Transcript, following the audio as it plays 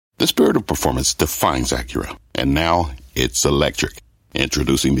The spirit of performance defines Acura, and now it's electric.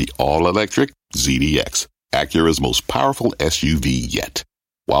 Introducing the all-electric ZDX, Acura's most powerful SUV yet.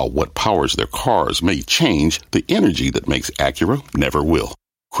 While what powers their cars may change, the energy that makes Acura never will.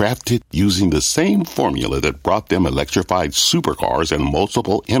 Crafted using the same formula that brought them electrified supercars and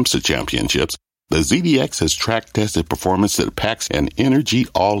multiple IMSA championships, the ZDX has track-tested performance that packs an energy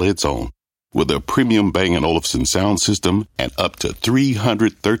all its own. With a premium Bang & Olufsen sound system and up to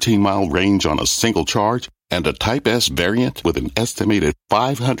 313-mile range on a single charge, and a Type S variant with an estimated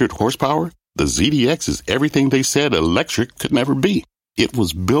 500 horsepower, the ZDX is everything they said electric could never be. It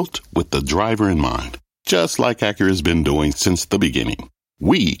was built with the driver in mind, just like Acura's been doing since the beginning.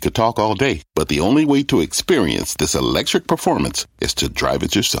 We could talk all day, but the only way to experience this electric performance is to drive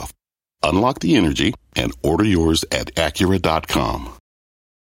it yourself. Unlock the energy and order yours at Acura.com.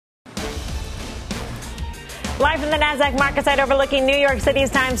 Live from the NASDAQ market site overlooking New York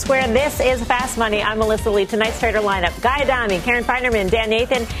City's Times Square, this is Fast Money. I'm Melissa Lee. Tonight's trader lineup: Guy Adami, Karen Feinerman, Dan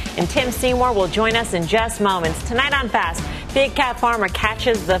Nathan, and Tim Seymour will join us in just moments. Tonight on Fast, Big Cat Pharma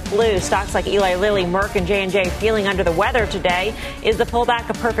catches the flu. Stocks like Eli Lilly, Merck, and J&J feeling under the weather today. Is the pullback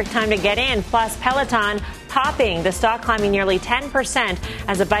a perfect time to get in? Plus, Peloton popping, the stock climbing nearly 10%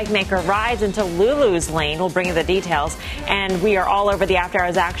 as the bike maker rides into Lulu's lane. We'll bring you the details. And we are all over the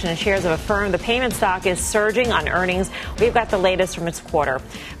after-hours action and shares of Affirm. The payment stock is surging on earnings. We've got the latest from its quarter.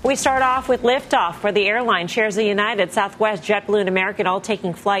 We start off with liftoff for the airline. Shares of United, Southwest, JetBlue, and American all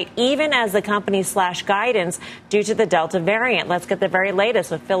taking flight, even as the company slashed guidance due to the Delta variant. Let's get the very latest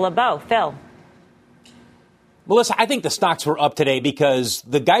with Phil LeBeau. Phil. Melissa, I think the stocks were up today because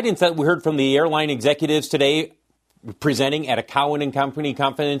the guidance that we heard from the airline executives today presenting at a Cowen and Company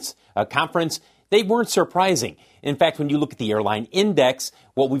conference, they weren't surprising. In fact, when you look at the airline index,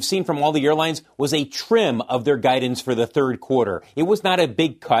 what we've seen from all the airlines was a trim of their guidance for the third quarter. It was not a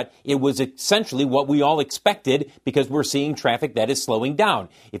big cut. It was essentially what we all expected because we're seeing traffic that is slowing down.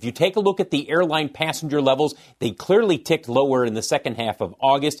 If you take a look at the airline passenger levels, they clearly ticked lower in the second half of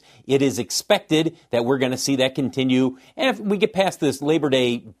August. It is expected that we're going to see that continue. And if we get past this Labor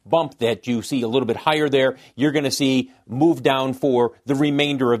Day bump that you see a little bit higher there, you're going to see move down for the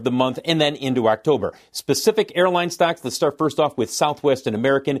remainder of the month and then into October. Specific airline stocks, let's start first off with Southwest and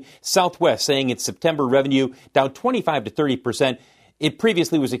American. Southwest saying its September revenue down 25 to 30%. It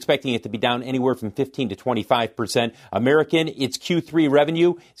previously was expecting it to be down anywhere from 15 to 25%. American, its Q3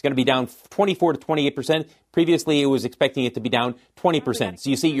 revenue is going to be down 24 to 28%. Previously, it was expecting it to be down 20%. So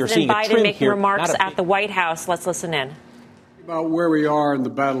you see, you're seeing Biden a trend making here. Remarks at the White House. Let's listen in. About where we are in the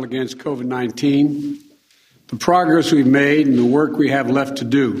battle against COVID-19, the progress we've made, and the work we have left to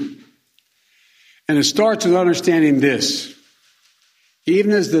do. And it starts with understanding this.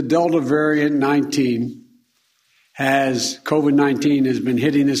 Even as the Delta variant COVID-19 has been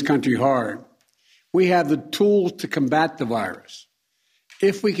hitting this country hard, we have the tools to combat the virus.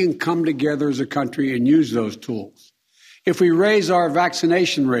 If we can come together as a country and use those tools. If we raise our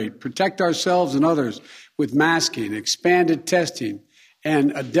vaccination rate, protect ourselves and others with masking, expanded testing,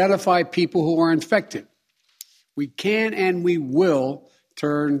 and identify people who are infected, we can and we will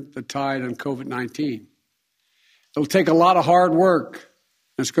turn the tide on COVID-19. It'll take a lot of hard work.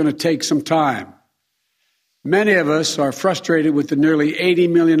 It's going to take some time. Many of us are frustrated with the nearly 80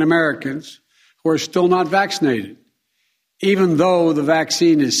 million Americans who are still not vaccinated, even though the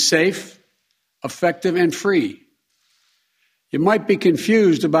vaccine is safe, effective, and free. You might be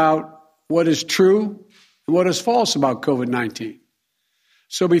confused about what is true and what is false about COVID-19.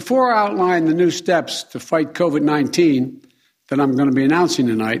 So before I outline the new steps to fight COVID-19 that I'm going to be announcing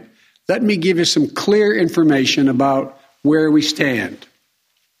tonight, let me give you some clear information about where we stand.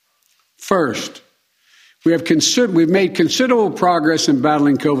 First, we've made considerable progress in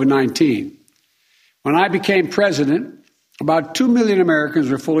battling COVID-19. When I became president, about 2 million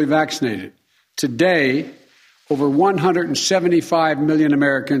Americans were fully vaccinated. Today, over 175 million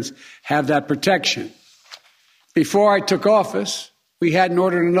Americans have that protection. Before I took office, we hadn't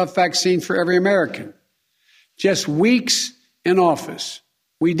ordered enough vaccine for every American. Just weeks in office,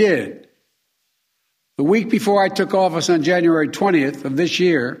 we did. The week before I took office on January 20th of this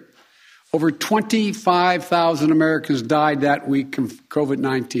year, over 25,000 Americans died that week from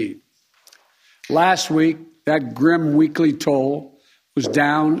COVID-19. Last week, that grim weekly toll was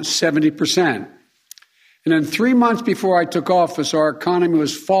down 70%. And in 3 months before I took office, our economy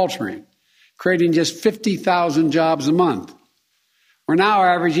was faltering, creating just 50,000 jobs a month. We're now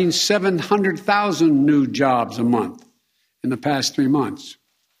averaging 700,000 new jobs a month in the past 3 months.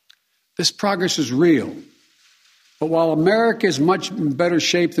 This progress is real. But while America is much in better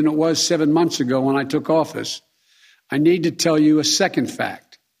shape than it was 7 months ago when I took office, I need to tell you a second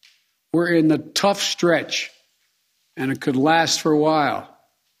fact. We're in the tough stretch, and it could last for a while.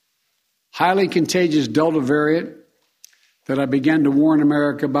 Highly contagious Delta variant that I began to warn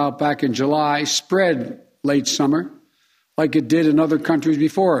America about back in July spread late summer like it did in other countries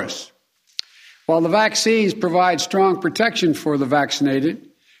before us. While the vaccines provide strong protection for the vaccinated,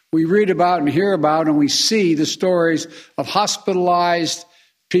 we read about and hear about and we see the stories of hospitalized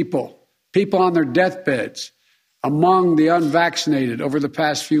people on their deathbeds among the unvaccinated over the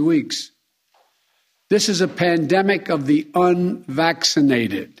past few weeks. This is a pandemic of the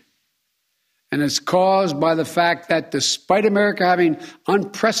unvaccinated. And it's caused by the fact that despite America having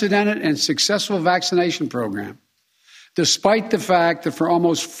unprecedented and successful vaccination program, despite the fact that for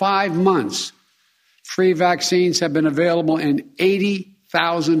almost 5 months, free vaccines have been available in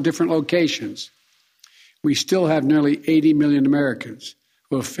 80,000 different locations, we still have nearly 80 million Americans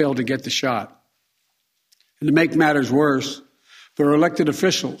who have failed to get the shot. And to make matters worse, there are elected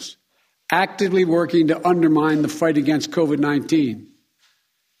officials actively working to undermine the fight against COVID-19.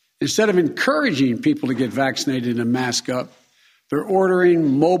 Instead of encouraging people to get vaccinated and mask up, they're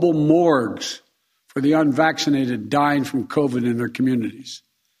ordering mobile morgues for the unvaccinated dying from COVID in their communities.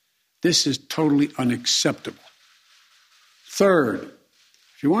 This is totally unacceptable. Third,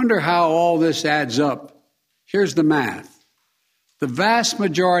 if you wonder how all this adds up, here's the math. The vast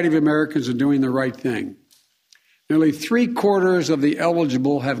majority of Americans are doing the right thing. Nearly 3/4 of the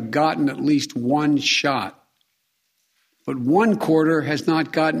eligible have gotten at least one shot. But 1/4 has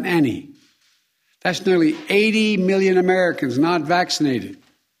not gotten any. That's nearly 80 million Americans not vaccinated.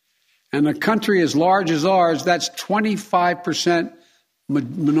 And a country as large as ours, that's 25%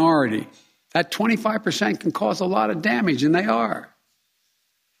 minority. That 25% can cause a lot of damage, and they are.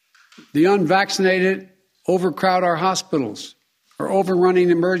 The unvaccinated overcrowd our hospitals, are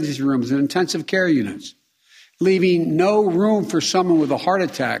overrunning emergency rooms and intensive care units, leaving no room for someone with a heart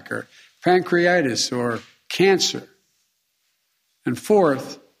attack or pancreatitis or cancer. And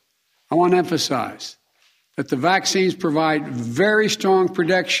fourth, I want to emphasize that the vaccines provide very strong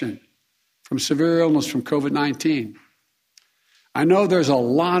protection from severe illness from COVID-19. I know there's a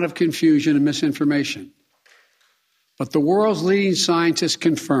lot of confusion and misinformation, but the world's leading scientists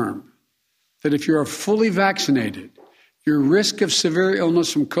confirm that if you're fully vaccinated, your risk of severe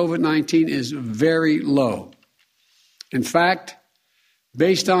illness from COVID-19 is very low. In fact,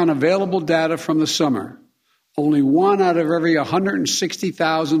 based on available data from the summer, only 1 out of every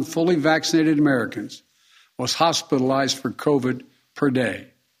 160,000 fully vaccinated Americans was hospitalized for COVID per day.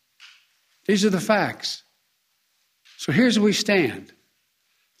 These are the facts. So here's where we stand.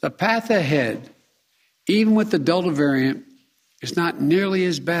 The path ahead, even with the Delta variant, is not nearly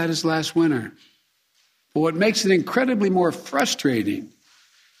as bad as last winter. But what makes it incredibly more frustrating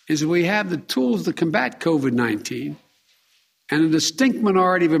is that we have the tools to combat COVID-19, and a distinct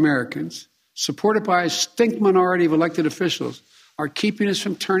minority of Americans, supported by a distinct minority of elected officials, are keeping us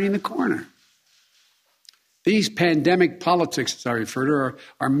from turning the corner. These pandemic politics, as I refer to,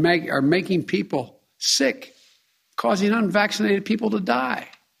 are making people sick, causing unvaccinated people to die.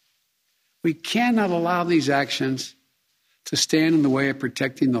 We cannot allow these actions to stand in the way of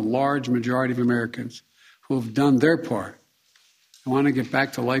protecting the large majority of Americans who have done their part and want to get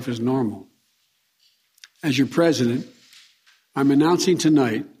back to life as normal. As your president, I'm announcing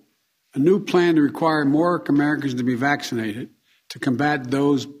tonight a new plan to require more Americans to be vaccinated to combat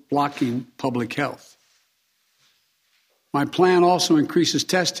those blocking public health. My plan also increases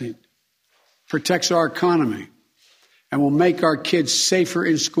testing, protects our economy, and will make our kids safer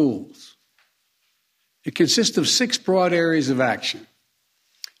in schools. It consists of 6 broad areas of action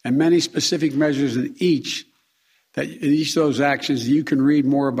and many specific measures in each of those actions that you can read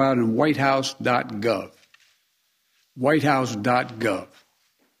more about in whitehouse.gov. Whitehouse.gov.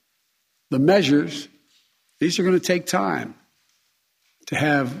 The measures, these are going to take time to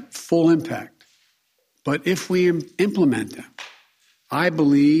have full impact. But if we implement them, I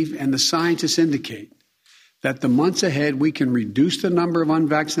believe, and the scientists indicate, that the months ahead we can reduce the number of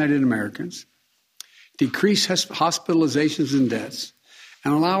unvaccinated Americans, decrease hospitalizations and deaths,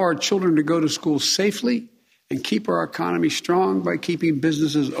 and allow our children to go to school safely and keep our economy strong by keeping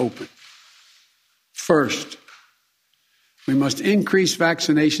businesses open. First, we must increase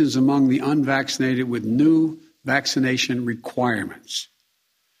vaccinations among the unvaccinated with new vaccination requirements.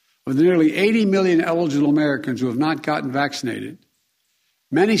 Of the nearly 80 million eligible Americans who have not gotten vaccinated,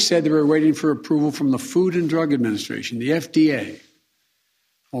 many said they were waiting for approval from the Food and Drug Administration, the FDA.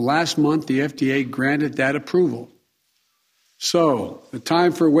 Well, last month, the FDA granted that approval. So, the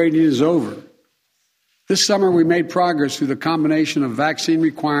time for waiting is over. This summer, we made progress through the combination of vaccine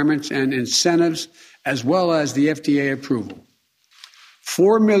requirements and incentives, as well as the FDA approval.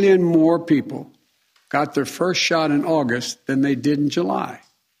 4 million more people got their first shot in August than they did in July.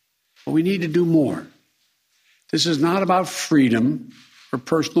 But we need to do more. This is not about freedom or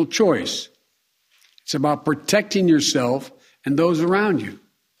personal choice. It's about protecting yourself and those around you,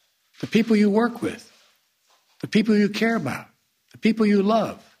 the people you work with, the people you care about, the people you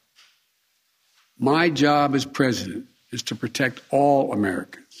love. My job as president is to protect all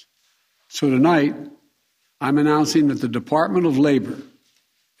Americans. So tonight, I'm announcing that the Department of Labor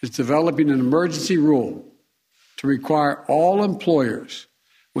is developing an emergency rule to require all employers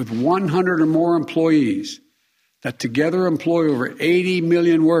with 100 or more employees that together employ over 80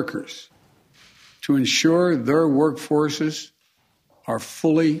 million workers to ensure their workforces are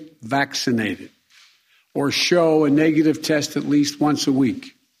fully vaccinated or show a negative test at least once a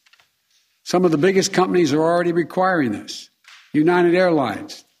week. Some of the biggest companies are already requiring this. United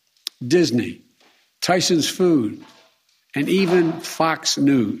Airlines, Disney, Tyson's Food, and even Fox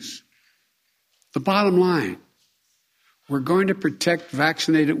News. The bottom line, we're going to protect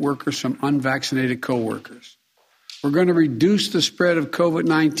vaccinated workers from unvaccinated coworkers. We're going to reduce the spread of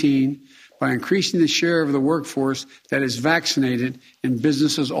COVID-19 by increasing the share of the workforce that is vaccinated in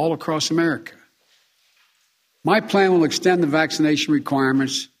businesses all across America. My plan will extend the vaccination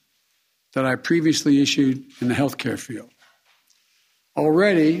requirements that I previously issued in the healthcare field.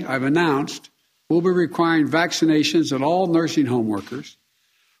 Already, I've announced we'll be requiring vaccinations of all nursing home workers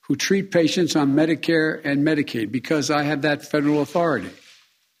who treat patients on Medicare and Medicaid because I have that federal authority.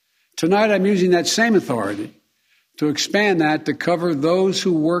 Tonight, I'm using that same authority to expand that to cover those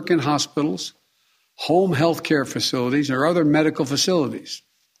who work in hospitals, home health care facilities, or other medical facilities,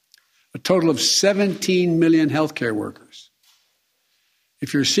 a total of 17 million healthcare workers.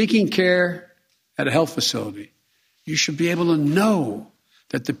 If you're seeking care at a health facility, you should be able to know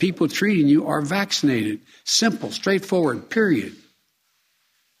that the people treating you are vaccinated. Simple, straightforward, period.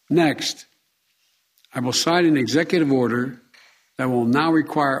 Next, I will sign an executive order that will now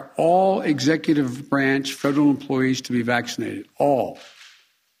require all executive branch federal employees to be vaccinated, all.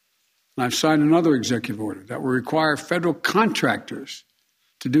 And I've signed another executive order that will require federal contractors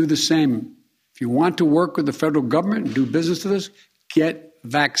to do the same. If you want to work with the federal government and do business with us, get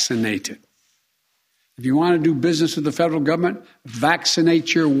vaccinated. If you want to do business with the federal government,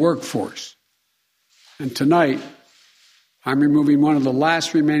 vaccinate your workforce. And tonight, I'm removing one of the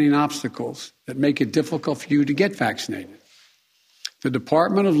last remaining obstacles that make it difficult for you to get vaccinated. The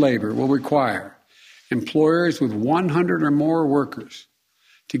Department of Labor will require employers with 100 or more workers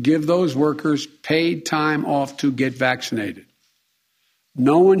to give those workers paid time off to get vaccinated.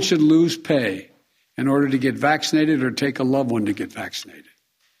 No one should lose pay in order to get vaccinated or take a loved one to get vaccinated.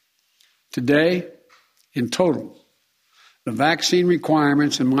 Today, in total, the vaccine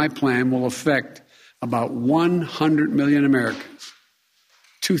requirements in my plan will affect about 100 million Americans,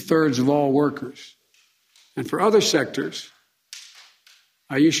 2/3 of all workers. And for other sectors,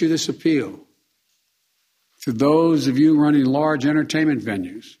 I issue this appeal to those of you running large entertainment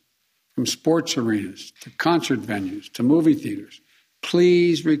venues, from sports arenas to concert venues to movie theaters.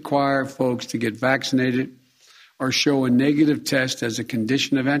 Please require folks to get vaccinated or show a negative test as a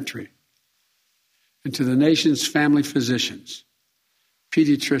condition of entry. And to the nation's family physicians,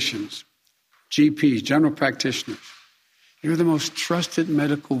 pediatricians, GPs, general practitioners, you're the most trusted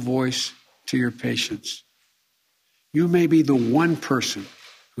medical voice to your patients. You may be the one person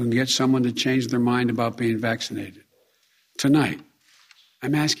who can get someone to change their mind about being vaccinated. Tonight,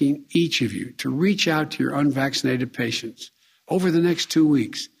 I'm asking each of you to reach out to your unvaccinated patients over the next 2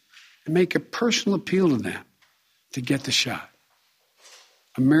 weeks and make a personal appeal to them to get the shot.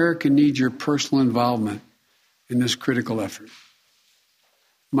 America needs your personal involvement in this critical effort.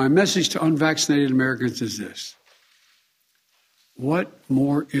 My message to unvaccinated Americans is this: what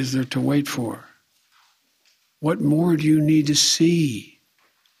more is there to wait for? What more do you need to see?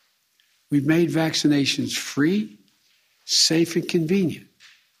 We've made vaccinations free, safe, and convenient.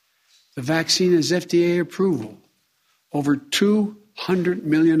 The vaccine has FDA approval. Over 200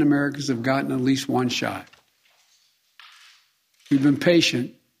 million Americans have gotten at least one shot. We've been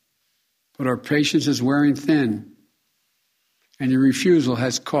patient, but our patience is wearing thin, and your refusal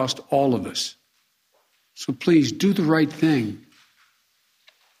has cost all of us. So please do the right thing.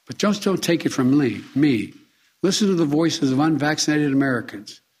 But just don't take it from me. Listen to the voices of unvaccinated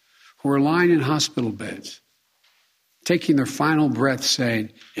Americans who are lying in hospital beds, taking their final breath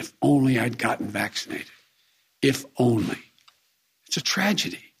saying, if only I'd gotten vaccinated. If only. It's a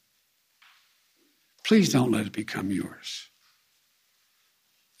tragedy. Please don't let it become yours.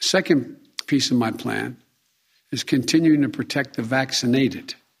 The second piece of my plan is continuing to protect the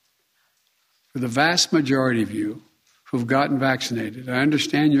vaccinated. For the vast majority of you who have gotten vaccinated. I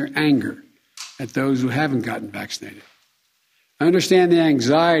understand your anger at those who haven't gotten vaccinated. I understand the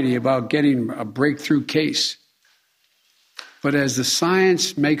anxiety about getting a breakthrough case. But as the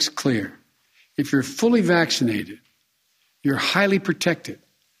science makes clear, if you're fully vaccinated, you're highly protected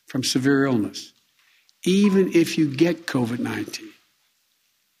from severe illness, even if you get COVID-19.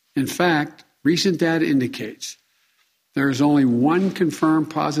 In fact, recent data indicates there is only one confirmed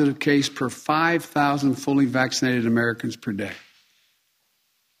positive case per 5,000 fully vaccinated Americans per day.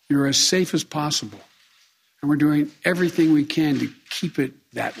 You're as safe as possible, and we're doing everything we can to keep it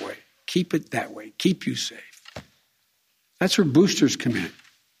that way. Keep it that way. Keep you safe. That's where boosters come in.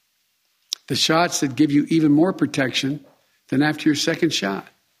 The shots that give you even more protection than after your second shot.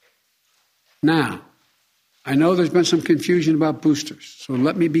 Now, I know there's been some confusion about boosters, so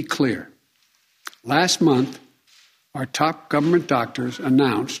let me be clear. Last month, our top government doctors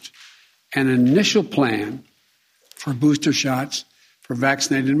announced an initial plan for booster shots for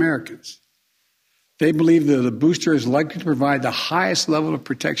vaccinated Americans. They believe that the booster is likely to provide the highest level of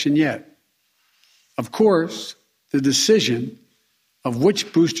protection yet. Of course, the decision of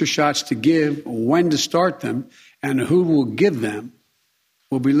which booster shots to give, when to start them, and who will give them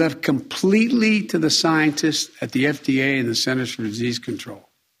will be left completely to the scientists at the FDA and the Centers for Disease Control.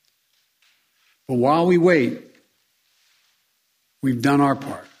 But while we wait, we've done our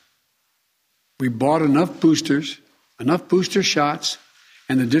part. We bought enough booster shots,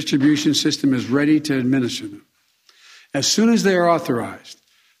 and the distribution system is ready to administer them. As soon as they are authorized,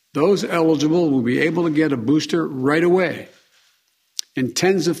 those eligible will be able to get a booster right away in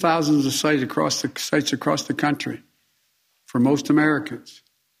tens of thousands of sites across the country for most Americans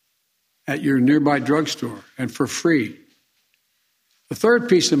at your nearby drugstore and for free. The third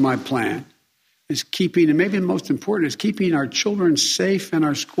piece of my plan is keeping, and maybe the most important, is keeping our children safe and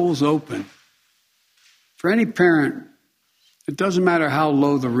our schools open. For any parent, it doesn't matter how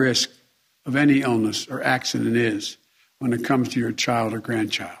low the risk of any illness or accident is when it comes to your child or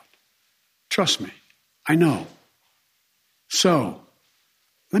grandchild. Trust me, I know. So,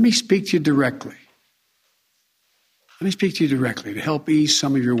 let me speak to you directly. Let me speak to you directly to help ease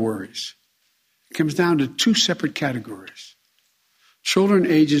some of your worries. It comes down to two separate categories. Children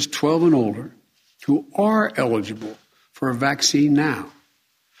ages 12 and older who are eligible for a vaccine now,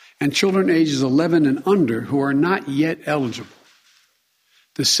 and children ages 11 and under who are not yet eligible.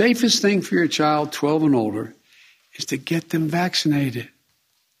 The safest thing for your child 12 and older is to get them vaccinated.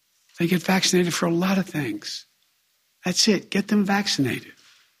 They get vaccinated for a lot of things. That's it. Get them vaccinated.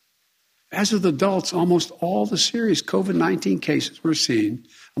 As with adults, almost all the serious COVID-19 cases we're seeing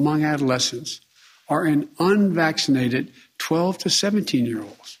among adolescents are in unvaccinated 12 to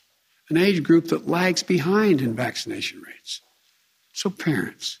 17-year-olds, an age group that lags behind in vaccination rates. So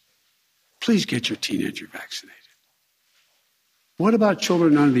parents, please get your teenager vaccinated. What about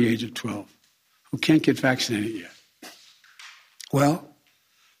children under the age of 12 who can't get vaccinated yet? Well,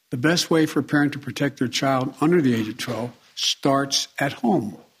 the best way for a parent to protect their child under the age of 12 starts at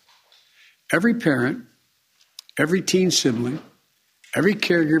home. Every parent, every teen sibling, every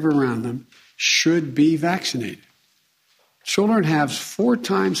caregiver around them should be vaccinated. Children have 4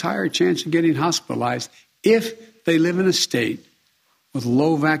 times higher chance of getting hospitalized if they live in a state with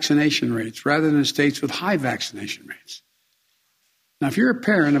low vaccination rates rather than states with high vaccination rates. Now, if you're a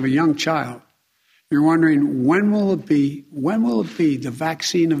parent of a young child, you're wondering, when will it be the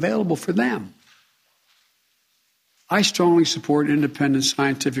vaccine available for them? I strongly support independent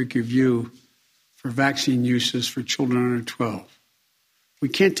scientific review for vaccine uses for children under 12. We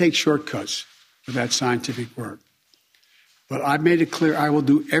can't take shortcuts with that scientific work. But I've made it clear I will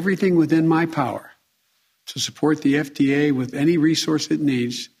do everything within my power to support the FDA with any resource it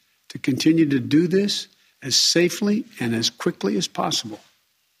needs to continue to do this as safely and as quickly as possible.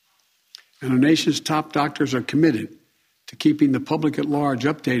 And our nation's top doctors are committed to keeping the public at large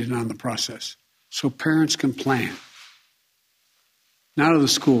updated on the process so parents can plan. Now to the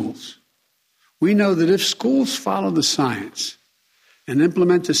schools. We know that if schools follow the science and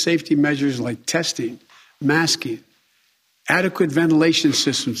implement the safety measures like testing, masking, adequate ventilation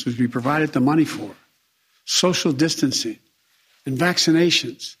systems, which we provided the money for, social distancing, and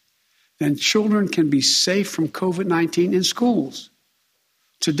vaccinations, then children can be safe from COVID-19 in schools.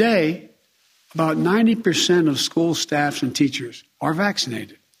 Today, about 90% of school staffs and teachers are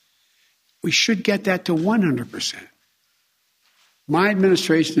vaccinated. We should get that to 100%. My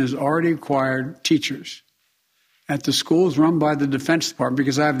administration has already acquired teachers at the schools run by the Defense Department,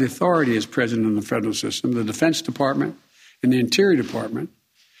 because I have the authority as president of the federal system, the Defense Department and the Interior Department,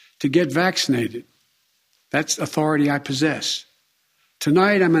 to get vaccinated. That's authority I possess.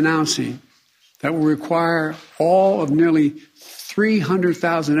 Tonight I'm announcing that will require all of nearly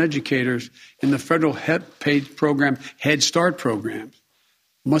 300,000 educators in the federal paid program, Head Start programs,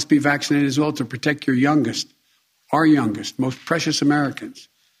 must be vaccinated as well to protect your youngest, our youngest, most precious Americans,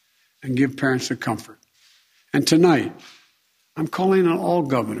 and give parents the comfort. And tonight, I'm calling on all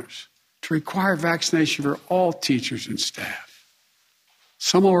governors to require vaccination for all teachers and staff.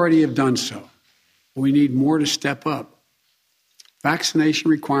 Some already have done so. We need more to step up.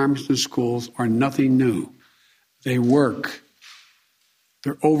 Vaccination requirements in schools are nothing new. They work.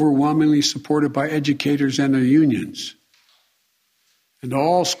 They're overwhelmingly supported by educators and their unions. And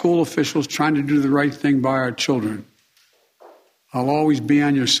all school officials trying to do the right thing by our children, I'll always be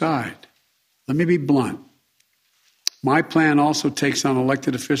on your side. Let me be blunt. My plan also takes on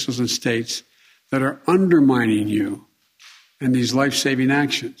elected officials in states that are undermining you and these life-saving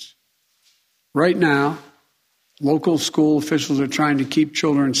actions. Right now, local school officials are trying to keep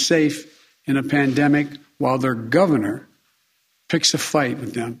children safe in a pandemic while their governor picks a fight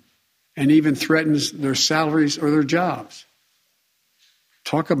with them and even threatens their salaries or their jobs.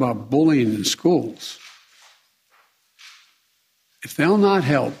 Talk about bullying in schools. If they'll not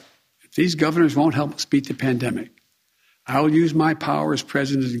help, if these governors won't help us beat the pandemic, I'll use my power as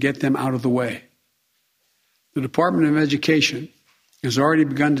president to get them out of the way. The Department of Education has already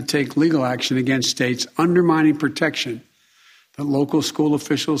begun to take legal action against states undermining protection that local school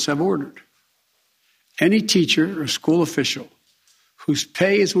officials have ordered. Any teacher or school official whose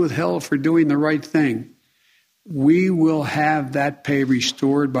pay is withheld for doing the right thing, we will have that pay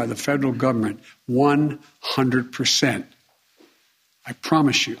restored by the federal government 100%. I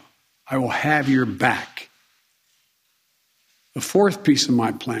promise you, I will have your back. The fourth piece of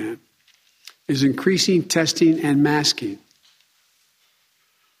my plan is increasing testing and masking.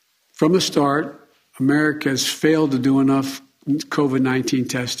 From the start, America has failed to do enough COVID-19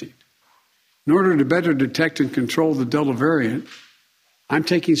 testing. In order to better detect and control the Delta variant, I'm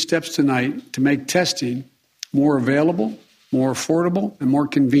taking steps tonight to make testing more available, more affordable, and more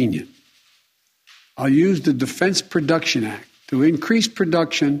convenient. I'll use the Defense Production Act to increase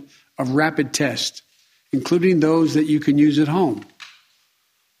production of rapid tests, including those that you can use at home.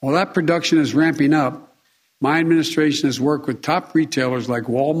 While that production is ramping up, my administration has worked with top retailers like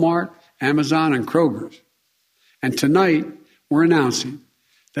Walmart, Amazon, and Kroger's. And tonight, we're announcing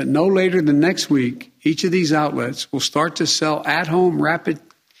that no later than next week, each of these outlets will start to sell at-home rapid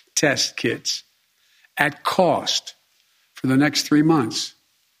test kits at cost for the next 3 months.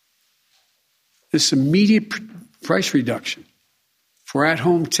 This immediate price reduction for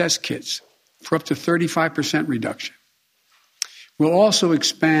at-home test kits for up to 35% reduction. We'll also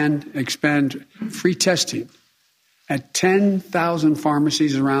expand free testing at 10,000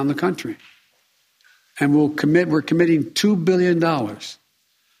 pharmacies around the country. And we're committing $2 billion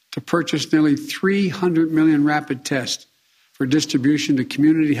to purchase nearly 300 million rapid tests for distribution to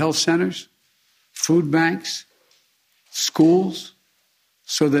community health centers, food banks, schools,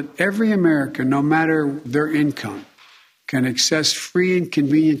 so that every American, no matter their income, can access free and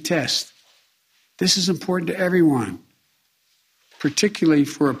convenient tests. This is important to everyone, particularly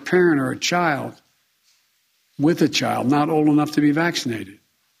for a parent or a child with a child not old enough to be vaccinated.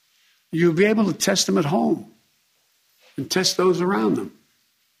 You'll be able to test them at home and test those around them.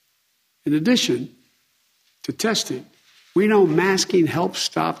 In addition to testing, we know masking helps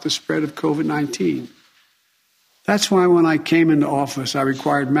stop the spread of COVID-19. That's why when I came into office, I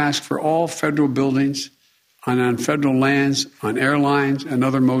required masks for all federal buildings, on federal lands, on airlines, and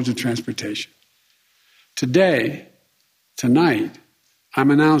other modes of transportation. Tonight,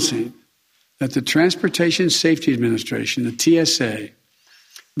 I'm announcing that the Transportation Safety Administration, the TSA,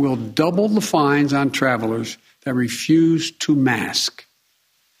 will double the fines on travelers that refuse to mask.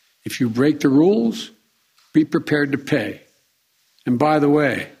 If you break the rules, be prepared to pay. And by the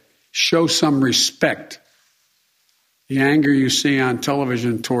way, show some respect. The anger you see on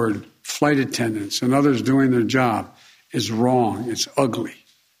television toward flight attendants and others doing their job is wrong. It's ugly.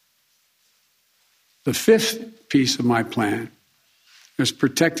 The fifth piece of my plan is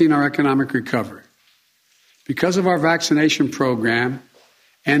protecting our economic recovery. Because of our vaccination program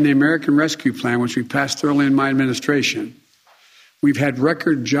and the American Rescue Plan, which we passed early in my administration, we've had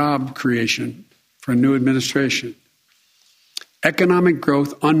record job creation for a new administration. Economic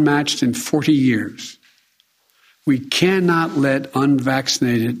growth unmatched in 40 years. We cannot let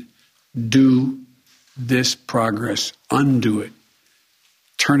unvaccinated do this progress, undo it,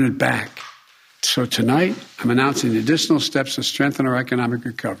 turn it back. So tonight, I'm announcing additional steps to strengthen our economic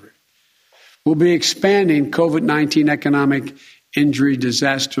recovery. We'll be expanding COVID-19 economic injury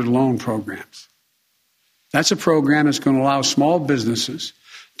disaster loan programs. That's a program that's going to allow small businesses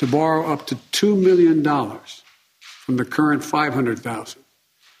to borrow up to $2 million from the current $500,000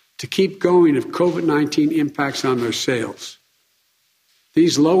 to keep going if COVID-19 impacts on their sales.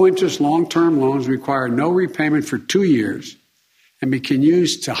 These low-interest, long-term loans require no repayment for 2 years and can be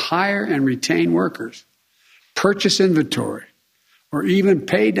used to hire and retain workers, purchase inventory, or even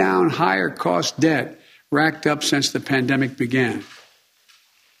pay down higher-cost debt racked up since the pandemic began.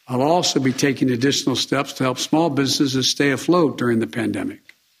 I'll also be taking additional steps to help small businesses stay afloat during the pandemic.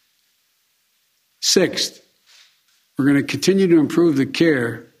 Sixth, we're going to continue to improve the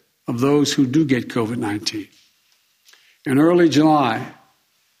care of those who do get COVID-19. In early July,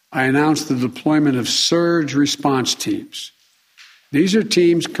 I announced the deployment of surge response teams. These are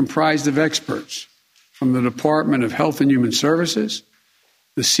teams comprised of experts from the Department of Health and Human Services,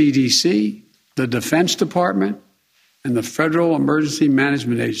 the CDC, the Defense Department, and the Federal Emergency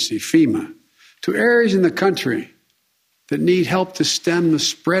Management Agency, FEMA, to areas in the country that need help to stem the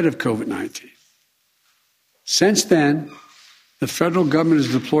spread of COVID-19. Since then, the federal government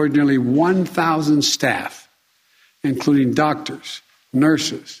has deployed nearly 1,000 staff, including doctors,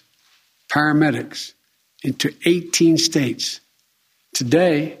 nurses, paramedics, into 18 states.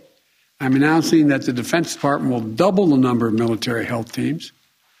 Today, I'm announcing that the Defense Department will double the number of military health teams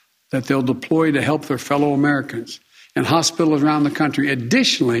that they'll deploy to help their fellow Americans in hospitals around the country.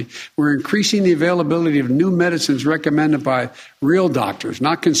 Additionally, we're increasing the availability of new medicines recommended by real doctors,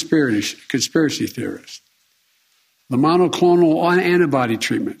 not conspiracy theorists. The monoclonal antibody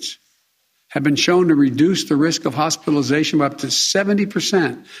treatments have been shown to reduce the risk of hospitalization by up to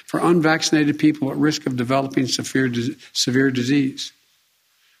 70% for unvaccinated people at risk of developing severe disease.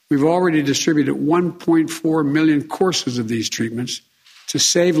 We've already distributed 1.4 million courses of these treatments to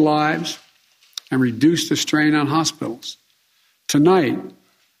save lives and reduce the strain on hospitals. Tonight,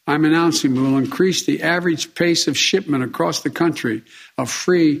 I'm announcing we will increase the average pace of shipment across the country of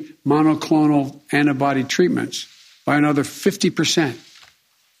free monoclonal antibody treatments by another 50%.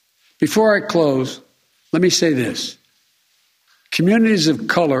 Before I close, let me say this. Communities of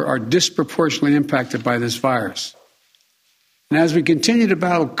color are disproportionately impacted by this virus. And as we continue to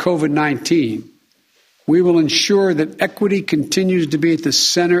battle COVID-19, we will ensure that equity continues to be at the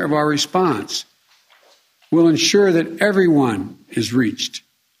center of our response. We'll ensure that everyone is reached.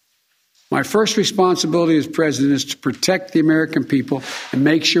 My first responsibility as president is to protect the American people and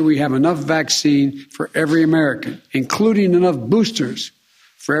make sure we have enough vaccine for every American, including enough boosters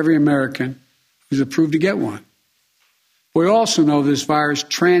for every American who's approved to get one. We also know this virus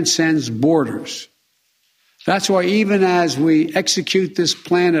transcends borders. That's why even as we execute this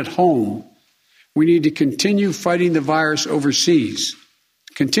plan at home, we need to continue fighting the virus overseas,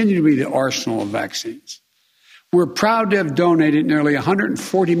 continue to be the arsenal of vaccines. We're proud to have donated nearly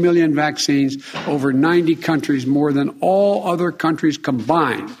 140 million vaccines over 90 countries, more than all other countries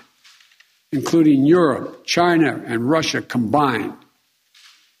combined, including Europe, China, and Russia combined.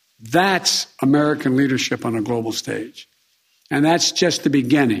 That's American leadership on a global stage. And that's just the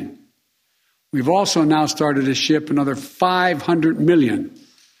beginning. We've also now started to ship another 500 million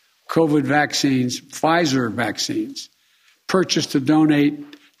COVID vaccines, Pfizer vaccines, purchased to donate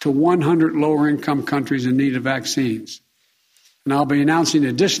to 100 lower-income countries in need of vaccines. And I'll be announcing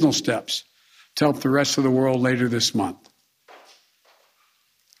additional steps to help the rest of the world later this month.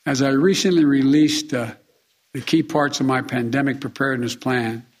 As I recently released the key parts of my pandemic preparedness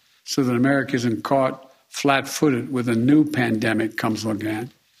plan so that America isn't caught flat-footed with a new pandemic comes again,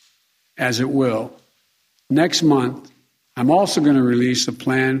 as it will, next month, I'm also going to release a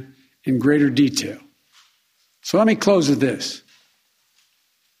plan in greater detail. So let me close with this.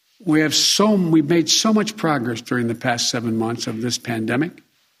 We've made so much progress during the past 7 months of this pandemic.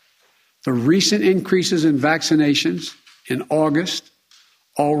 The recent increases in vaccinations in August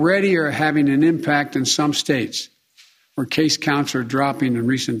already are having an impact in some states where case counts are dropping in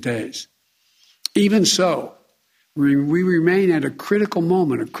recent days. Even so, we remain at a critical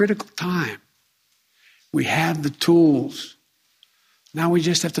moment, a critical time. We have the tools. Now we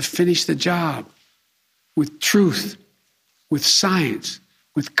just have to finish the job with truth, with science,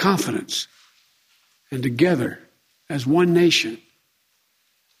 with confidence, and together as one nation.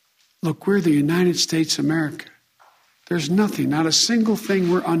 Look, we're the United States of America. There's nothing, not a single thing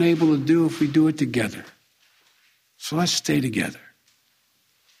we're unable to do if we do it together. So let's stay together.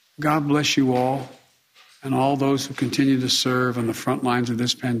 God bless you all and all those who continue to serve on the front lines of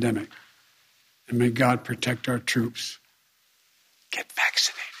this pandemic. And may God protect our troops. Get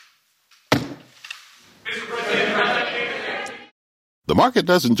vaccinated. The market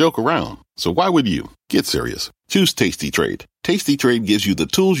doesn't joke around, so why would you? Get serious. Choose Tasty Trade. Tasty Trade gives you the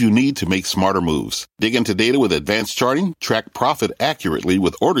tools you need to make smarter moves. Dig into data with advanced charting, track profit accurately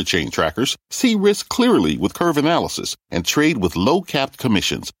with order chain trackers, see risk clearly with curve analysis, and trade with low-capped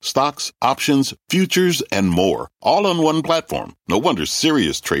commissions, stocks, options, futures, and more. All on one platform. No wonder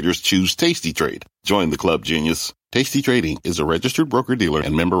serious traders choose Tasty Trade. Join the club, genius. Tasty Trade Inc. is a registered broker-dealer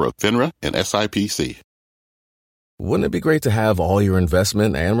and member of FINRA and SIPC. Wouldn't it be great to have all your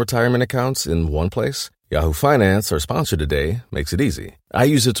investment and retirement accounts in one place? Yahoo Finance, our sponsor today, makes it easy. I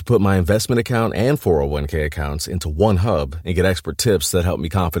use it to put my investment account and 401k accounts into one hub and get expert tips that help me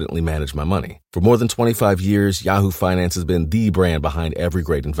confidently manage my money. For more than 25 years, Yahoo Finance has been the brand behind every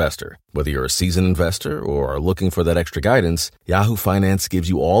great investor. Whether you're a seasoned investor or are looking for that extra guidance, Yahoo Finance gives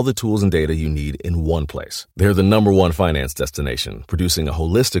you all the tools and data you need in one place. They're the #1 finance destination, producing a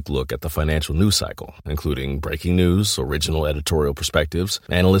holistic look at the financial news cycle, including breaking news, original editorial perspectives,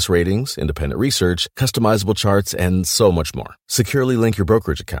 analyst ratings, independent research, customizable charts, and so much more. Securely link your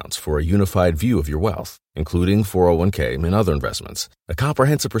brokerage accounts for a unified view of your wealth, including 401k and other investments. A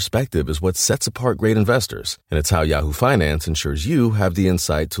comprehensive perspective is what sets apart great investors, and it's how Yahoo Finance ensures you have the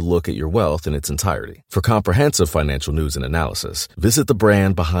insight to look at your wealth in its entirety. For comprehensive financial news and analysis, visit the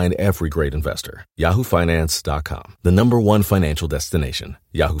brand behind every great investor, yahoofinance.com, the #1 financial destination,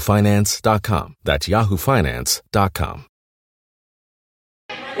 yahoofinance.com. That's yahoofinance.com.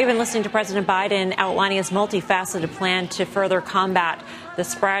 We've been listening to President Biden outlining his multifaceted plan to further combat the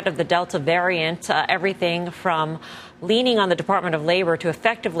spread of the Delta variant, everything from leaning on the Department of Labor to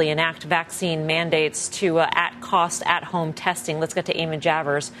effectively enact vaccine mandates to at-cost, at-home testing. Let's get to Eamon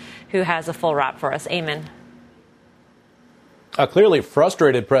Javers, who has a full wrap for us. Eamon. A clearly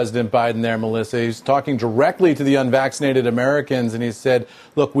frustrated President Biden there, Melissa. He's talking directly to the unvaccinated Americans, and he said,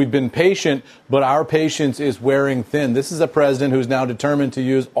 look, we've been patient, but our patience is wearing thin. This is a president who's now determined to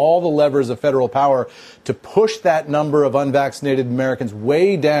use all the levers of federal power to push that number of unvaccinated Americans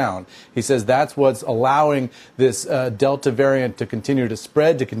way down. He says that's what's allowing this Delta variant to continue to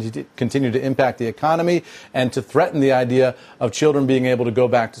spread, to continue to impact the economy, and to threaten the idea of children being able to go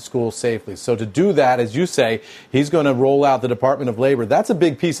back to school safely. So to do that, as you say, he's going to roll out the Department of Labor. That's a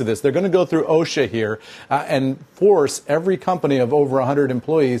big piece of this. They're going to go through OSHA here and force every company of over 100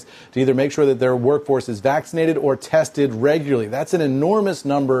 employees to either make sure that their workforce is vaccinated or tested regularly. That's an enormous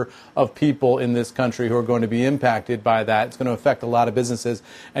number of people in this country who are going to be impacted by that. It's going to affect a lot of businesses,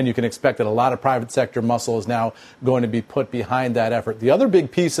 and you can expect that a lot of private sector muscle is now going to be put behind that effort. The other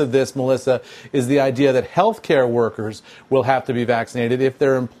big piece of this, Melissa, is the idea that healthcare workers will have to be vaccinated if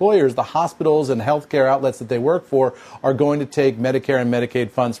their employers, the hospitals and healthcare outlets that they work for, are going to take Medicare and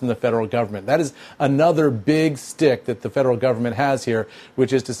Medicaid funds from the federal government. That is another big stick that the federal government has here,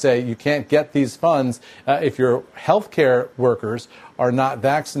 which is to say you can't get these funds if your healthcare workers are not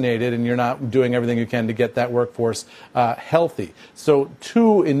vaccinated and you're not doing everything you can to get that workforce healthy. So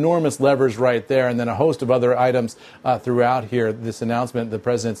two enormous levers right there, and then a host of other items throughout here. This announcement the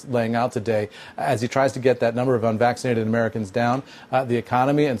president's laying out today as he tries to get that number of unvaccinated Americans down, the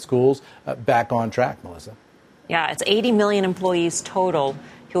economy and schools back on track, Melissa. Yeah, it's 80 million employees total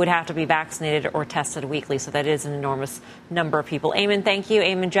who would have to be vaccinated or tested weekly. So that is an enormous number of people. Eamon, thank you.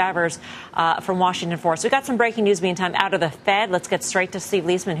 Eamon Javers from Washington for us. We've got some breaking news meantime out of the Fed. Let's get straight to Steve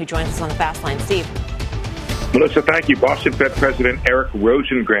Leisman, who joins us on the Fast Line. Steve. Melissa, thank you. Boston Fed President Eric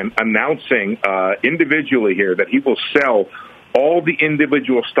Rosengren announcing individually here that he will sell all the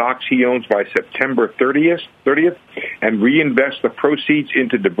individual stocks he owns by September 30th and reinvest the proceeds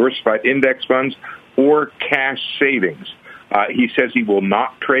into diversified index funds or cash savings. He says he will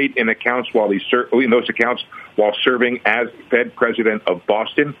not trade in accounts in those accounts while serving as Fed president of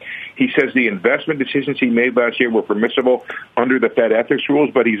Boston. He says the investment decisions he made last year were permissible under the Fed ethics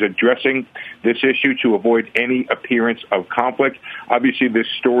rules, but he's addressing this issue to avoid any appearance of conflict. Obviously, this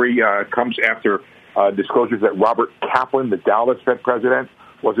story comes after disclosures that Robert Kaplan, the Dallas Fed president,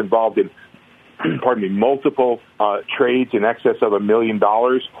 was involved in multiple trades in excess of $1 million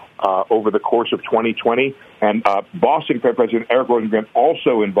over the course of 2020. And Boston Fed President Eric Rosengren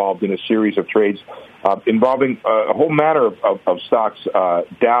also involved in a series of trades involving a whole matter of stocks,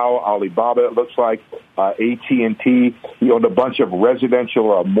 Dow, Alibaba, it looks like, AT&T. He owned a bunch of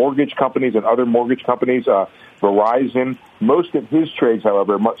residential mortgage companies and other mortgage companies, Verizon. Most of his trades,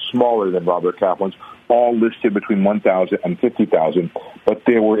 however, are much smaller than Robert Kaplan's, all listed between 1,000 and 50,000. But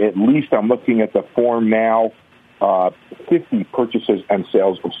there were at least, I'm looking at the form now, 50 purchases and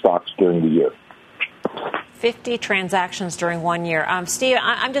sales of stocks during the year. 50 transactions during 1 year. Steve,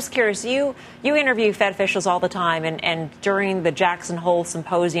 I'm just curious. You interview Fed officials all the time, and during the Jackson Hole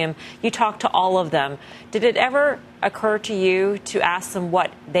Symposium, you talk to all of them. Did it ever occur to you to ask them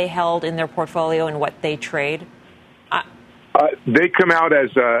what they held in their portfolio and what they trade? They come out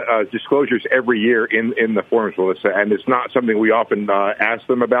as disclosures every year in the forms, Melissa, and it's not something we often ask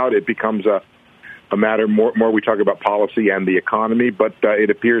them about. It becomes a matter more we talk about policy and the economy, but it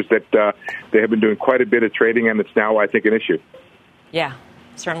appears that they have been doing quite a bit of trading, and it's now, I think, an issue. Yeah,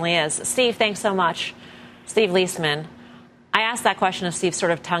 certainly is. Steve, thanks so much. Steve Leisman. I asked that question of Steve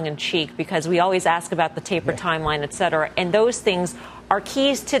sort of tongue-in-cheek because we always ask about the taper timeline, et cetera, and those things are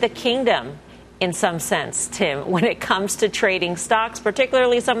keys to the kingdom in some sense, Tim, when it comes to trading stocks,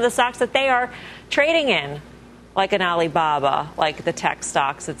 particularly some of the stocks that they are trading in, like an Alibaba, like the tech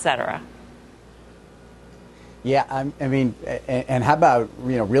stocks, et cetera. Yeah, I mean, and how about,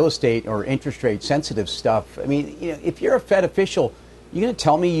 real estate or interest rate sensitive stuff? I mean, if you're a Fed official, you're going to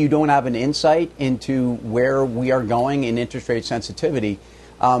tell me you don't have an insight into where we are going in interest rate sensitivity.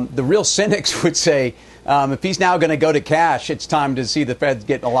 The real cynics would say, if he's now going to go to cash, it's time to see the Fed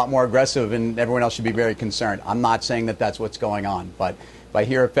get a lot more aggressive and everyone else should be very concerned. I'm not saying that that's what's going on. But if I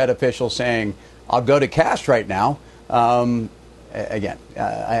hear a Fed official saying, I'll go to cash right now, again,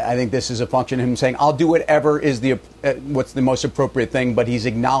 I think this is a function of him saying, I'll do whatever is what's the most appropriate thing. But he's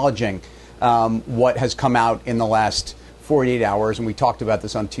acknowledging what has come out in the last 48 hours, and we talked about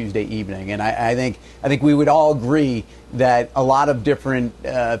this on Tuesday evening. And I think we would all agree that a lot of different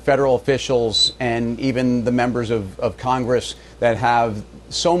federal officials and even the members of Congress that have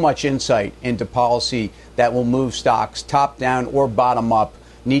so much insight into policy that will move stocks top down or bottom up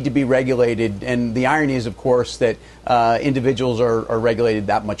need to be regulated. And the irony is, of course, that individuals are regulated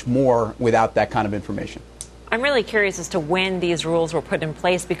that much more without that kind of information. I'm really curious as to when these rules were put in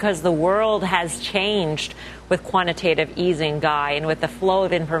place, because the world has changed with quantitative easing, Guy, and with the flow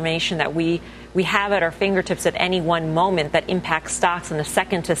of information that we have at our fingertips at any one moment that impacts stocks on a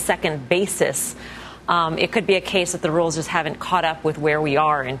second-to-second basis. It could be a case that the rules just haven't caught up with where we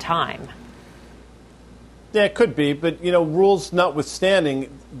are in time. Yeah, it could be. But, rules notwithstanding,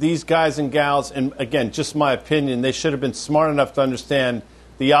 these guys and gals, and again, just my opinion, they should have been smart enough to understand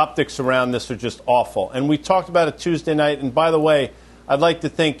the optics around this are just awful. And we talked about it Tuesday night. And by the way, I'd like to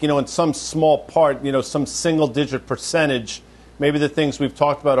think, in some small part, some single-digit percentage, maybe the things we've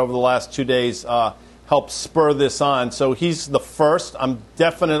talked about over the last 2 days help spur this on. So he's the first. I'm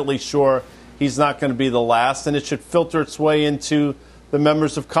definitely sure he's not going to be the last. And it should filter its way into the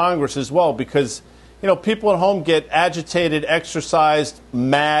members of Congress as well, because people at home get agitated, exercised,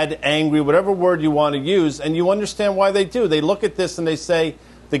 mad, angry, whatever word you want to use, and you understand why they do. They look at this and they say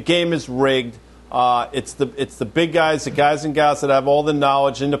the game is rigged. It's the big guys, the guys and gals that have all the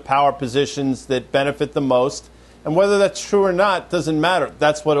knowledge in the power positions that benefit the most. And whether that's true or not doesn't matter.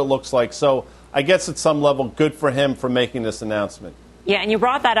 That's what it looks like. So I guess at some level, good for him for making this announcement. Yeah, and you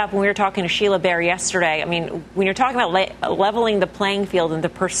brought that up when we were talking to Sheila Bair yesterday. I mean, when you're talking about leveling the playing field and the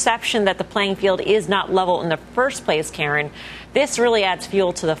perception that the playing field is not level in the first place, Karen, this really adds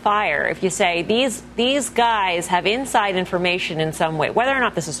fuel to the fire. If you say these guys have inside information in some way, whether or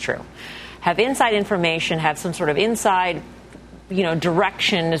not this is true, have inside information, have some sort of inside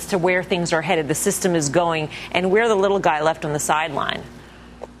direction as to where things are headed, the system is going, and we're the little guy left on the sideline.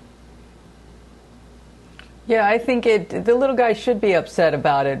 Yeah, I think the little guy should be upset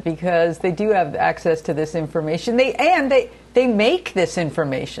about it because they do have access to this information. They make this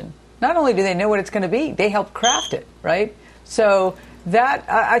information. Not only do they know what it's going to be, they help craft it, right? So that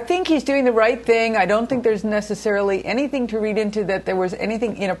I think he's doing the right thing. I don't think there's necessarily anything to read into that there was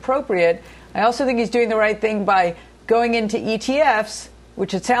anything inappropriate. I also think he's doing the right thing by going into ETFs,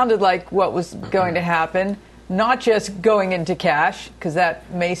 which it sounded like what was going to happen. Not just going into cash, because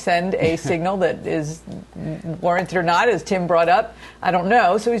that may send a signal that is warranted or not, as Tim brought up. I don't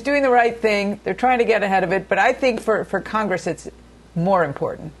know. So he's doing the right thing. They're trying to get ahead of it. But I think for Congress, it's more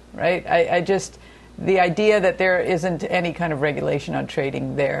important, right? The idea that there isn't any kind of regulation on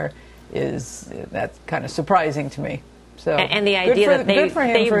trading there that's kind of surprising to me. So and the idea that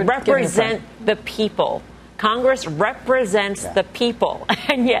they represent the people. Congress represents the people,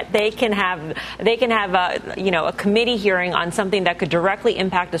 and yet they can have a committee hearing on something that could directly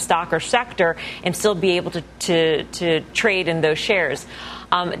impact a stock or sector and still be able to trade in those shares.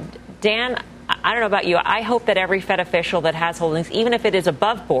 Dan, I don't know about you. I hope that every Fed official that has holdings, even if it is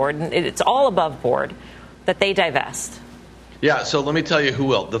above board, and it's all above board, that they divest. Yeah, so let me tell you who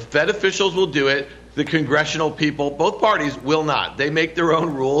will. The Fed officials will do it. The congressional people, both parties, will not. They make their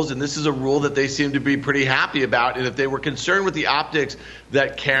own rules, and this is a rule that they seem to be pretty happy about. And if they were concerned with the optics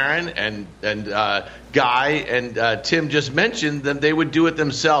that Karen and Guy and Tim just mentioned, then they would do it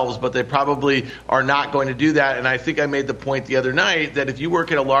themselves, but they probably are not going to do that. And I think I made the point the other night that if you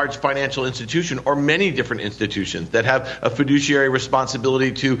work at a large financial institution or many different institutions that have a fiduciary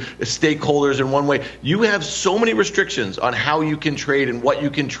responsibility to stakeholders in one way, you have so many restrictions on how you can trade and what you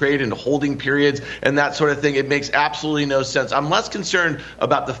can trade and holding periods and that sort of thing. It makes absolutely no sense. I'm less concerned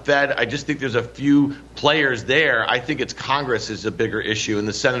about the Fed. I just think there's a few players there. I think it's Congress is a bigger issue, and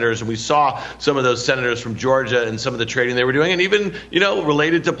the senators. And we saw some of those senators from Georgia and some of the trading they were doing, and even,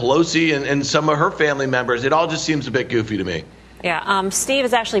 related to Pelosi and some of her family members. It all just seems a bit goofy to me. Yeah. Steve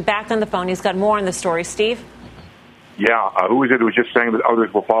is actually back on the phone. He's got more on the story. Steve? Yeah. Who was it who was just saying that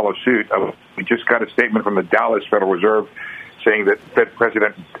others will follow suit? We just got a statement from the Dallas Federal Reserve saying that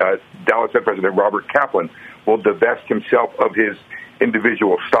Dallas Fed President Robert Kaplan will divest himself of his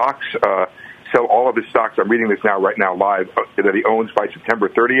individual stocks, sell all of his stocks. I'm reading this right now live, that he owns by September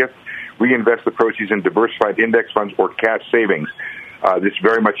 30th, reinvest the proceeds in diversified index funds or cash savings. This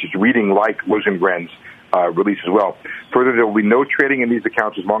very much is reading like Rosengren's release as well. Further, there will be no trading in these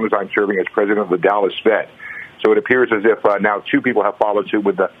accounts as long as I'm serving as president of the Dallas Fed. So it appears as if now two people have followed suit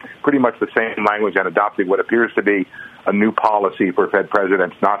with pretty much the same language and adopting what appears to be a new policy for Fed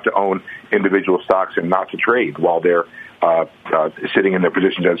presidents not to own individual stocks and not to trade while they're sitting in their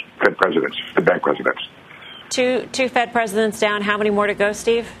positions as Fed presidents, Fed bank presidents. Two Fed presidents down. How many more to go,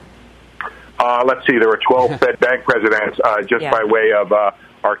 Steve? Let's see. There are 12 Fed bank presidents. By way of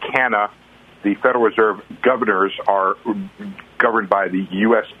arcana, the Federal Reserve governors are governed by the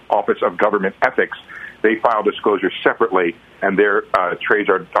U.S. Office of Government Ethics. They file disclosures separately, and their trades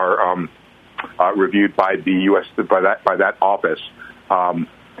are reviewed by the U.S. by that office.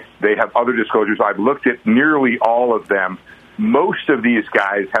 They have other disclosures. I've looked at nearly all of them. Most of these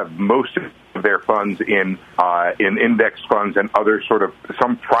guys have most of their funds in index funds and other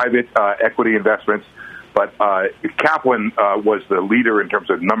some private equity investments. But Kaplan was the leader in terms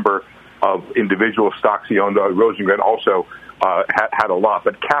of number of individual stocks he owned. Rosengren also had a lot.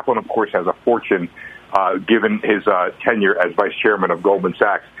 But Kaplan, of course, has a fortune given his tenure as vice chairman of Goldman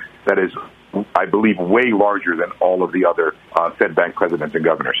Sachs that is, I believe, way larger than all of the other Fed bank presidents and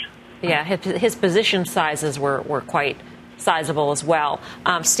governors. Yeah, his position sizes were quite sizable as well.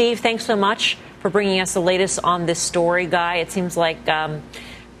 Steve, thanks so much for bringing us the latest on this story, Guy. It seems like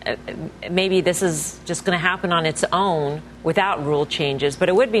maybe this is just going to happen on its own without rule changes, but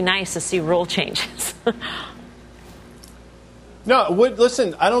it would be nice to see rule changes. No, it would.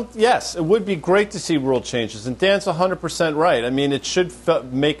 Listen, yes, it would be great to see rule changes. And Dan's 100% right. I mean, it should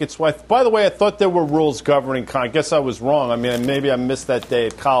make its way. By the way, I thought there were rules governing. I guess I was wrong. I mean, maybe I missed that day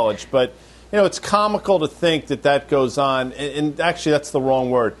at college. But, it's comical to think that goes on. And actually, that's the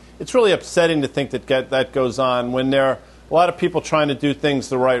wrong word. It's really upsetting to think that goes on when there are a lot of people trying to do things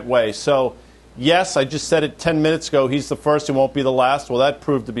the right way. So, yes, I just said it 10 minutes ago. He's the first. He won't be the last. Well, that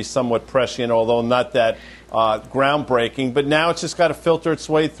proved to be somewhat prescient, although not that groundbreaking. But now it's just got to filter its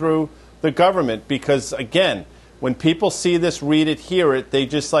way through the government because, again, when people see this, read it, hear it, they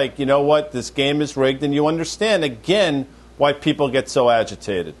just you know what, this game is rigged. And you understand, again, why people get so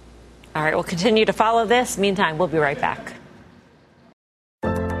agitated. All right, we'll continue to follow this. Meantime, we'll be right back.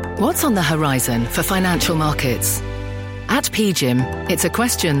 What's on the horizon for financial markets? At PGIM, it's a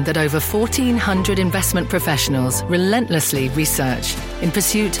question that over 1,400 investment professionals relentlessly research in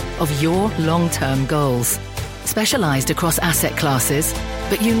pursuit of your long-term goals. Specialized across asset classes,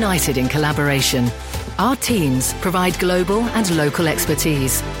 but united in collaboration, our teams provide global and local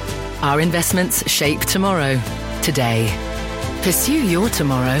expertise. Our investments shape tomorrow, today. Pursue your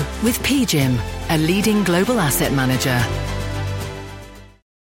tomorrow with PGIM, a leading global asset manager.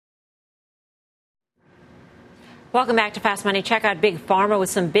 Welcome back to Fast Money. Check out Big Pharma with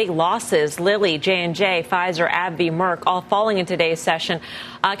some big losses. Lilly, J&J, Pfizer, AbbVie, Merck, all falling in today's session.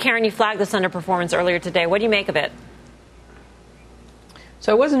 Karen, you flagged this underperformance earlier today. What do you make of it?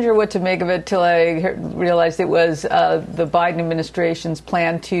 So I wasn't sure what to make of it till I realized it was the Biden administration's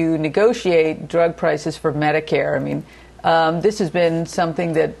plan to negotiate drug prices for Medicare. I mean, this has been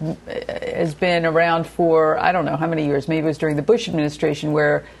something that has been around for, I don't know how many years. Maybe it was during the Bush administration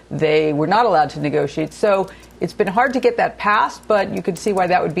where they were not allowed to negotiate. So it's been hard to get that passed, but you could see why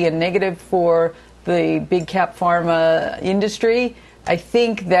that would be a negative for the big cap pharma industry. I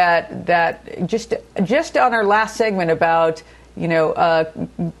think that just on our last segment about,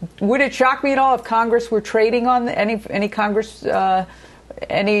 would it shock me at all if Congress were trading on any Congress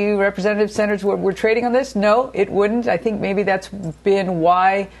any representative senators were trading on this? No, it wouldn't. I think maybe that's been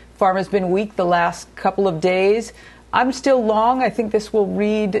why pharma's been weak the last couple of days. I'm still long. I think this will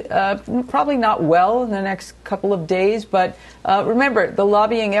read probably not well in the next couple of days. But remember, the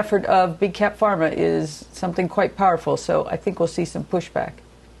lobbying effort of Big Cap Pharma is something quite powerful. So I think we'll see some pushback.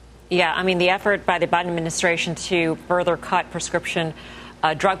 Yeah, I mean, the effort by the Biden administration to further cut prescription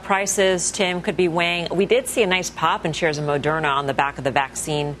drug prices, Tim, could be weighing. We did see a nice pop in shares of Moderna on the back of the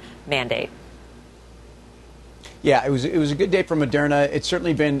vaccine mandate. Yeah, it was a good day for Moderna. It's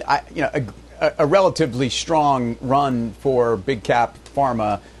certainly been a relatively strong run for big cap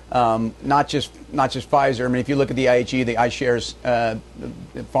pharma, not just Pfizer. I mean, if you look at the IHE, the iShares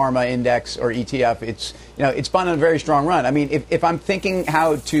Pharma Index or ETF, it's been on a very strong run. I mean, if I'm thinking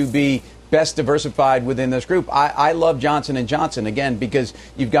how to be best diversified within this group, I love Johnson & Johnson, again, because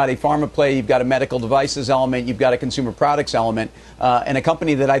you've got a pharma play, you've got a medical devices element, you've got a consumer products element, and a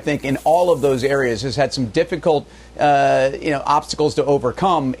company that I think in all of those areas has had some difficult obstacles to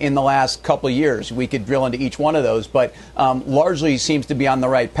overcome in the last couple of years. We could drill into each one of those, but largely seems to be on the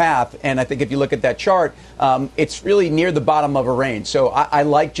right path. And I think if you look at that chart, it's really near the bottom of a range. So I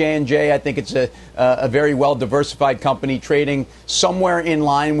like J&J. I think it's a very well diversified company trading somewhere in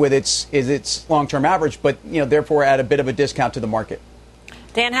line with its long-term average, but therefore at a bit of a discount to the market.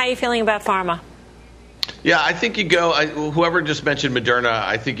 Dan, how are you feeling about pharma? Yeah, I think you go, whoever just mentioned Moderna,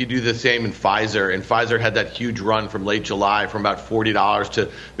 I think you do the same in Pfizer. And Pfizer had that huge run from late July from about $40 to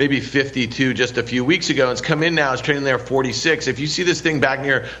maybe $52 just a few weeks ago. It's come in now, it's trading there $46. If you see this thing back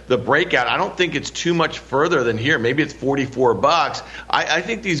near the breakout, I don't think it's too much further than here. Maybe it's $44. I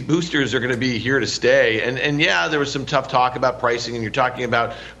think these boosters are going to be here to stay. And yeah, there was some tough talk about pricing, and you're talking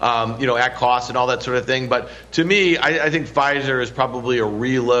about, at cost and all that sort of thing. But to me, I think Pfizer is probably a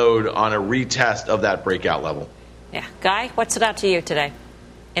reload on a retest of that breakout level. Yeah. Guy, what stood out to you today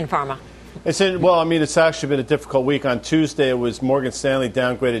in pharma? It's actually been a difficult week. On Tuesday, it was Morgan Stanley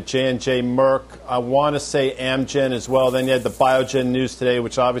downgraded J&J, Merck. I want to say Amgen as well. Then you had the Biogen news today,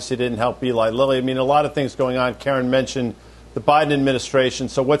 which obviously didn't help Eli Lilly. I mean, a lot of things going on. Karen mentioned the Biden administration.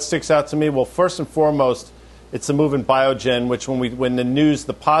 So what sticks out to me? Well, first and foremost, it's the move in Biogen, which when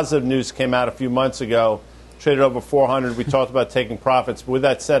the positive news came out a few months ago, traded over 400. We talked about taking profits. But with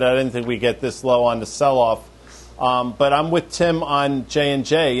that said, I didn't think we'd get this low on the sell-off. But I'm with Tim on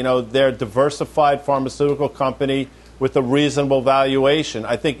J&J. They're a diversified pharmaceutical company with a reasonable valuation.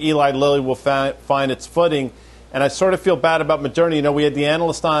 I think Eli Lilly will find its footing. And I sort of feel bad about Moderna. We had the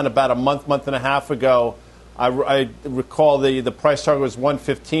analyst on about a month and a half ago. I recall the price target was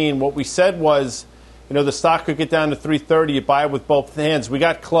 115. What we said was, the stock could get down to 330. You buy it with both hands. We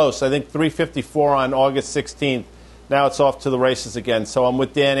got close. I think 354 on August 16th. Now it's off to the races again. So I'm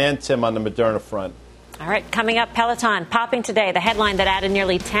with Dan and Tim on the Moderna front. All right, coming up, Peloton popping today. The headline that added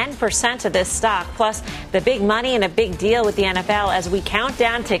nearly 10% to this stock, plus the big money and a big deal with the NFL as we count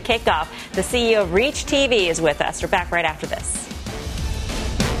down to kickoff. The CEO of Reach TV is with us. We're back right after this.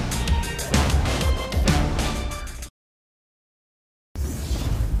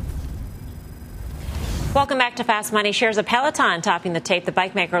 Welcome back to Fast Money. Shares of Peloton topping the tape. The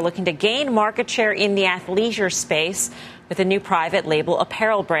bike maker looking to gain market share in the athleisure space with a new private label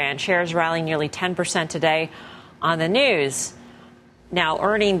apparel brand. Shares rallying nearly 10% today on the news. Now,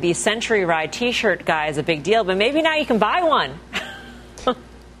 earning the Century Ride T-shirt, guy, is a big deal, but maybe now you can buy one.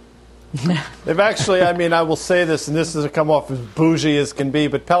 They've actually, I will say this, and this has come off as bougie as can be,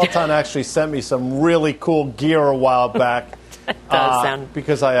 but Peloton actually sent me some really cool gear a while back.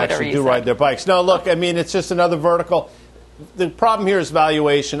 Because I actually do ride their bikes. No, look, it's just another vertical. The problem here is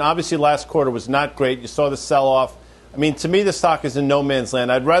valuation. Obviously, last quarter was not great. You saw the sell-off. To me, the stock is in no man's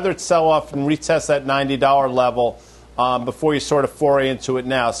land. I'd rather it sell off and retest that $90 level before you sort of foray into it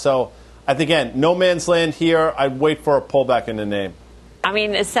now. So, again, no man's land here. I'd wait for a pullback in the name.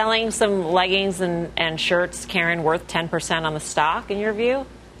 Is selling some leggings and shirts, Karen, worth 10% on the stock, in your view?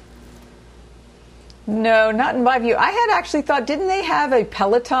 No, not in my view. I had actually thought, didn't they have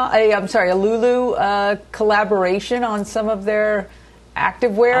a Lulu collaboration on some of their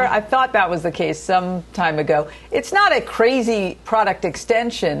activewear? I thought that was the case some time ago. It's not a crazy product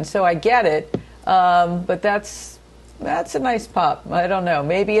extension, so I get it. But that's a nice pop. I don't know.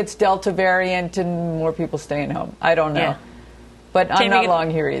 Maybe it's Delta variant and more people staying home. I don't know. Yeah. But I'm not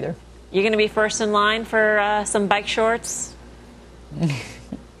long here either. You're going to be first in line for some bike shorts?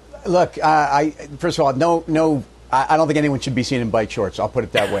 Look, first of all, no I don't think anyone should be seen in bike shorts. I'll put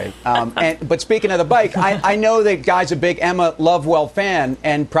it that way. But speaking of the bike, I know that Guy's a big Emma Lovewell fan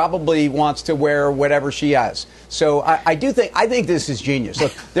and probably wants to wear whatever she has. So I think this is genius.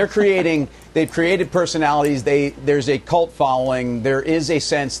 Look, they've created personalities. There's a cult following. There is a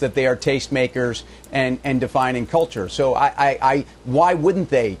sense that they are tastemakers and defining culture. So why wouldn't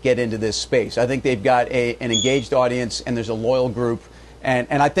they get into this space? I think they've got an engaged audience and there's a loyal group.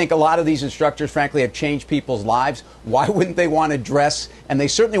 And I think a lot of these instructors, frankly, have changed people's lives. Why wouldn't they want to dress? And they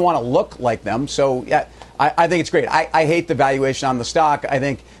certainly want to look like them. So, yeah, I think it's great. I hate the valuation on the stock. I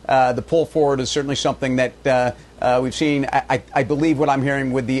think the pull forward is certainly something that we've seen. I believe what I'm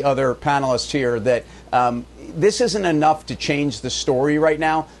hearing with the other panelists here, that this isn't enough to change the story right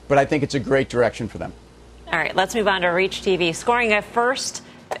now, but I think it's a great direction for them. All right, let's move on to Reach TV. Scoring a first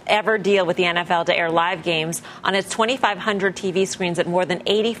ever deal with the NFL to air live games on its 2,500 TV screens at more than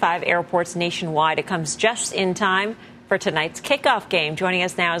 85 airports nationwide. It comes just in time for tonight's kickoff game. Joining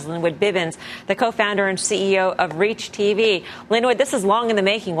us now is Linwood Bibbins, the co-founder and CEO of Reach TV. Linwood, this is long in the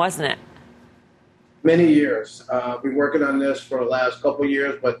making, wasn't it? Many years. We've been working on this for the last couple of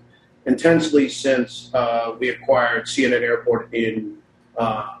years, but intensely since we acquired CNN Airport in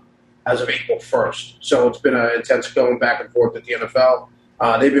as of April 1st. So it's been an intense going back and forth with the NFL.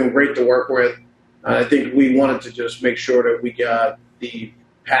 They've been great to work with. I think we wanted to just make sure that we got the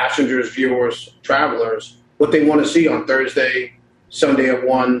passengers, viewers, travelers, what they want to see on Thursday, Sunday at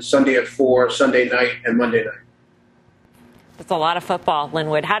 1, Sunday at 4, Sunday night, and Monday night. That's a lot of football,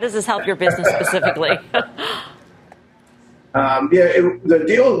 Linwood. How does this help your business specifically? The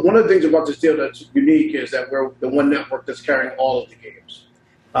deal, one of the things about this deal that's unique is that we're the one network that's carrying all of the games.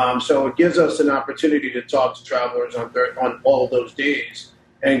 So it gives us an opportunity to talk to travelers on all of those days,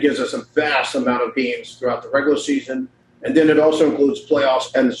 and it gives us a vast amount of games throughout the regular season. And then it also includes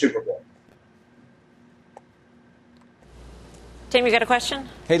playoffs and the Super Bowl. Tim, you got a question?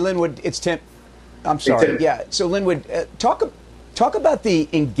 Hey, Linwood, it's Tim. I'm sorry. Hey, Tim. Yeah. So, Linwood, talk about the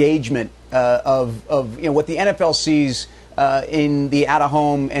engagement of what the NFL sees in the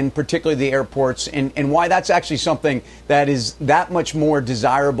out-of-home and particularly the airports, and why that's actually something that is that much more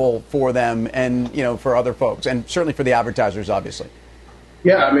desirable for them and for other folks, and certainly for the advertisers, obviously.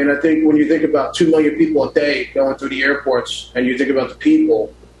 Yeah, I mean, I think when you think about 2 million people a day going through the airports, and you think about the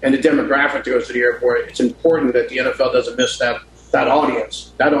people and the demographic that goes to the airport, it's important that the NFL doesn't miss that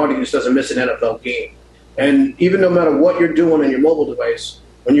audience. That audience doesn't miss an NFL game. And even no matter what you're doing on your mobile device,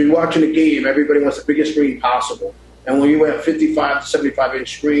 when you're watching a game, everybody wants the biggest screen possible. And when you have 55 to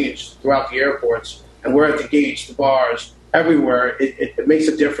 75-inch screens throughout the airports, and we're at the gates, the bars, everywhere, it makes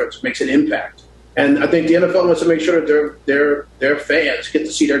a difference, it makes an impact. And I think the NFL wants to make sure that their fans get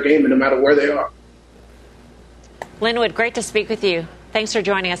to see their game no matter where they are. Linwood, great to speak with you. Thanks for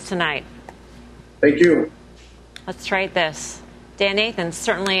joining us tonight. Thank you. Let's trade this. Dan Nathan,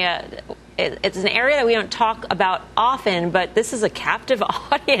 certainly it's an area that we don't talk about often, but this is a captive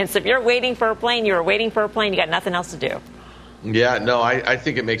audience. If you're waiting for a plane, you got nothing else to do. Yeah, no, I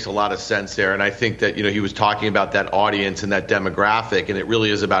think it makes a lot of sense there. And I think that, he was talking about that audience and that demographic, and it really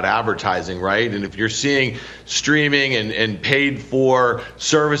is about advertising, right? And if you're seeing streaming and paid for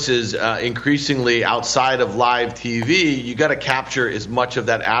services increasingly outside of live TV, you got to capture as much of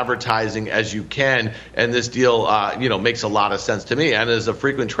that advertising as you can. And this deal, makes a lot of sense to me. And as a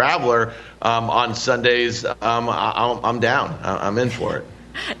frequent traveler on Sundays, I'm down. I'm in for it.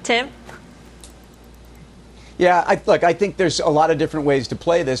 Tim? Yeah, I think there's a lot of different ways to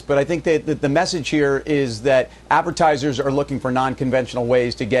play this, but I think that the message here is that advertisers are looking for non-conventional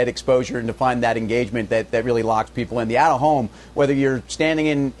ways to get exposure and to find that engagement that really locks people in. The out-of-home, whether you're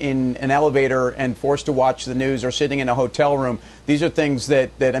standing in an elevator and forced to watch the news or sitting in a hotel room, these are things that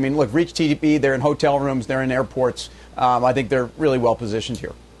look, Reach TV, they're in hotel rooms, they're in airports. I think they're really well positioned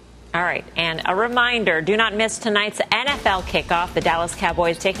here. All right, and a reminder, do not miss tonight's NFL kickoff. The Dallas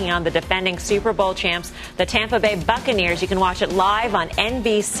Cowboys taking on the defending Super Bowl champs, the Tampa Bay Buccaneers. You can watch it live on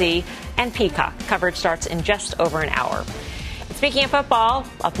NBC and Peacock. Coverage starts in just over an hour. And speaking of football,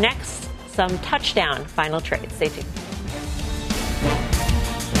 up next, some touchdown final trades. Stay tuned.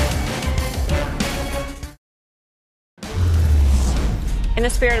 In the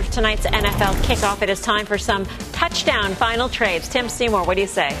spirit of tonight's NFL kickoff, it is time for some touchdown final trades. Tim Seymour, what do you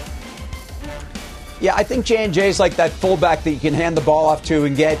say? Yeah, I think J&J is like that fullback that you can hand the ball off to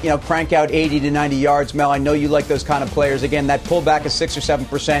and get, crank out 80 to 90 yards. Mel, I know you like those kind of players. Again, that pullback of 6 or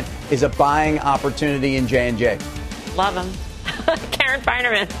 7% is a buying opportunity in J&J. Love him. Karen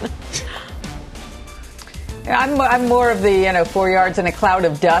Feinerman. I'm more of the 4 yards in a cloud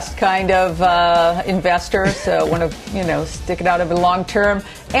of dust kind of investor. So want to stick it out over the long term.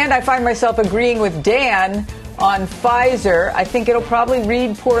 And I find myself agreeing with Dan on Pfizer. I think it'll probably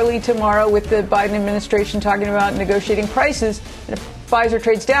read poorly tomorrow with the Biden administration talking about negotiating prices. And if Pfizer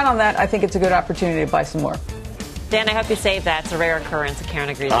trades down on that, I think it's a good opportunity to buy some more. Dan, I hope you save that. It's a rare occurrence. Karen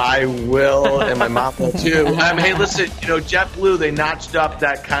agrees. I will, and my mom will too. Hey, listen, JetBlue, they notched up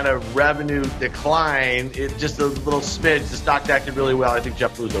that kind of revenue decline. It just a little smidge. The stock acted really well. I think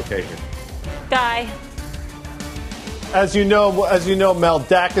JetBlue's okay here. Guy. As you know, Mel,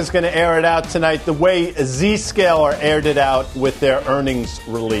 DAC is going to air it out tonight the way Zscaler aired it out with their earnings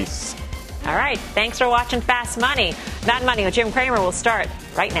release. All right. Thanks for watching Fast Money. Mad Money with Jim Cramer will start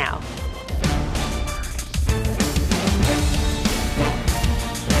right now.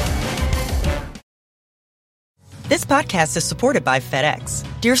 This podcast is supported by FedEx.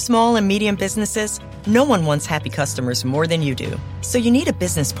 Dear small and medium businesses, no one wants happy customers more than you do. So you need a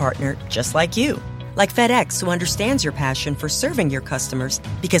business partner just like you. Like FedEx, who understands your passion for serving your customers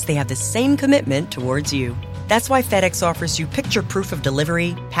because they have the same commitment towards you. That's why FedEx offers you picture proof of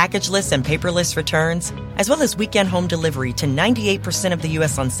delivery, packageless and paperless returns, as well as weekend home delivery to 98% of the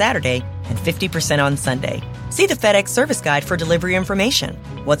U.S. on Saturday and 50% on Sunday. See the FedEx service guide for delivery information.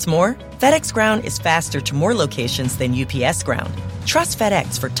 What's more, FedEx Ground is faster to more locations than UPS Ground. Trust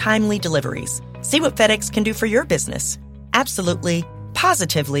FedEx for timely deliveries. See what FedEx can do for your business. Absolutely,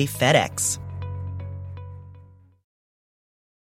 positively FedEx.